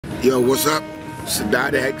Yo, what's up?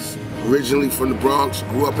 Sadat X, originally from the Bronx,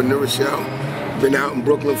 grew up in New Rochelle, been out in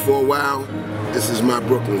Brooklyn for a while. This is my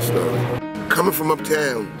Brooklyn story. Coming from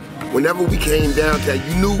uptown, whenever we came downtown,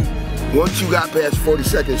 you knew once you got past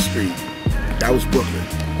 42nd Street, that was Brooklyn.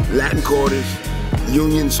 Latin Quarters,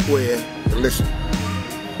 Union Square, and listen,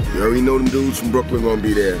 you already know them dudes from Brooklyn gonna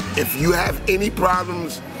be there. If you have any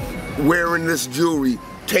problems wearing this jewelry,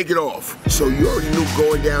 take it off. So you already knew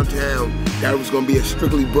going downtown that it was gonna be a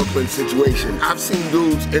strictly Brooklyn situation. I've seen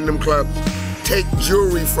dudes in them clubs take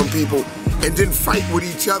jewelry from people and then fight with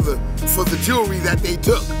each other for the jewelry that they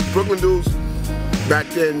took. Brooklyn dudes, back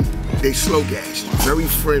then, they slow gashed. Very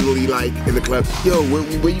friendly, like in the club. Yo,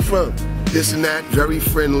 where you from? This and that, very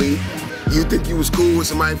friendly. You think you was cool with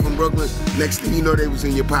somebody from Brooklyn, next thing you know they was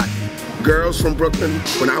in your pocket. Girls from Brooklyn,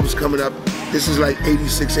 when I was coming up, this is like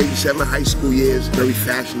 86, 87 high school years, very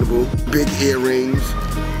fashionable. Big earrings,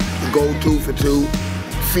 gold tooth for two,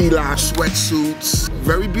 fila sweatsuits,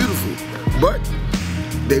 very beautiful. But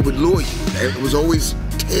they would lure you. It was always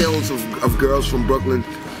tales of girls from Brooklyn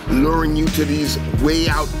luring you to these way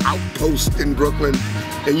out outposts in Brooklyn.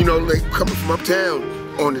 And you know, like coming from uptown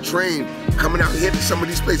on the train, coming out here to some of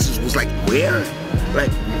these places was like, where?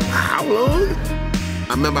 Like, how long?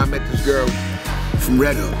 I remember I met this girl from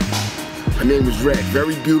Red Hook. Her name was Red,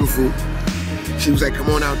 very beautiful. She was like, come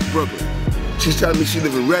on out to Brooklyn. She's telling me she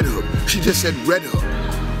lived in Red Hook. She just said Red Hook.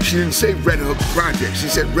 She didn't say Red Hook Project, she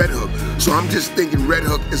said Red Hook. So I'm just thinking Red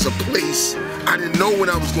Hook is a place. I didn't know when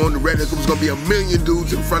I was going to Red Hook it was gonna be a million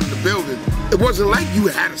dudes in front of the building. It wasn't like you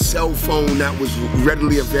had a cell phone that was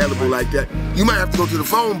readily available like that. You might have to go to the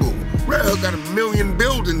phone booth. Red Hook got a million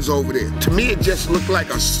buildings over there. To me, it just looked like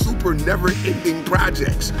a super never-ending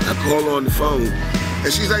projects. I call her on the phone,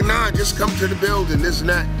 and she's like, nah, just come to the building, this and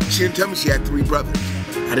that. She didn't tell me she had 3 brothers.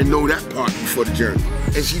 I didn't know that part before the journey.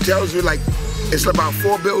 And she tells me like, it's about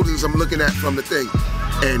 4 buildings I'm looking at from the thing.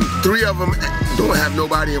 And 3 of them don't have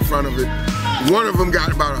nobody in front of it. 1 of them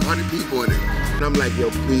got about 100 people in it. And I'm like, yo,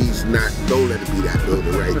 please don't let it be that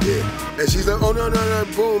building right there. And she's like, oh, no,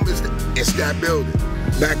 boom, it's that building.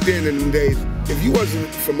 Back then in them days, if you wasn't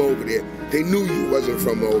from over there, they knew you wasn't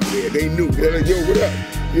from over there. They knew. They're like, yo, what up?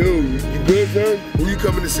 Yo, you good, son? Who you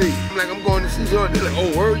coming to see? I'm like, I'm going to see her. They're like,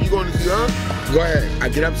 oh, word, you going to see her? Go ahead. I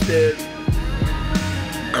get upstairs.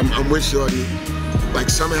 I'm with Shorty. Like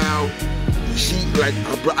somehow, she, like,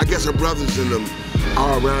 I guess her brothers and them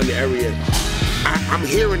are around the area. I'm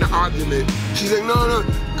hearing the argument. She's like, no.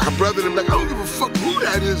 Her brother and them like, I don't give a fuck who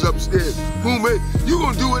that is upstairs. Who, man? You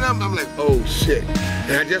gonna do what I'm like, oh shit.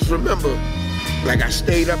 And I just remember, like I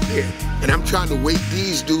stayed up there and I'm trying to wait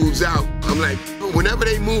these dudes out. I'm like, whenever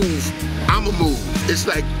they move, I'ma move. It's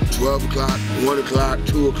like 12 o'clock, 1 o'clock,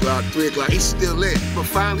 2 o'clock, 3 o'clock, it's still lit. But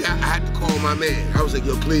finally, I had to call my man. I was like,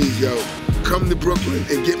 yo, please, yo, come to Brooklyn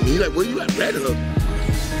and get me. He's like, where you at, Red Hook?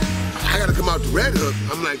 I gotta come out to Red Hook.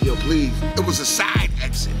 I'm like, yo, please. It was a side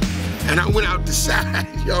exit. And I went out the side,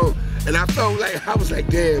 yo, and I felt like, I was like,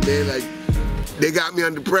 damn, man, like, they got me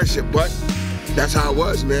under pressure, but that's how it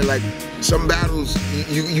was, man. Like, some battles,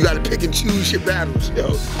 you gotta pick and choose your battles,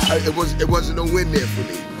 yo. It wasn't no win there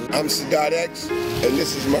for me. I'm Sadat X, and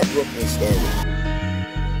this is my Brooklyn story.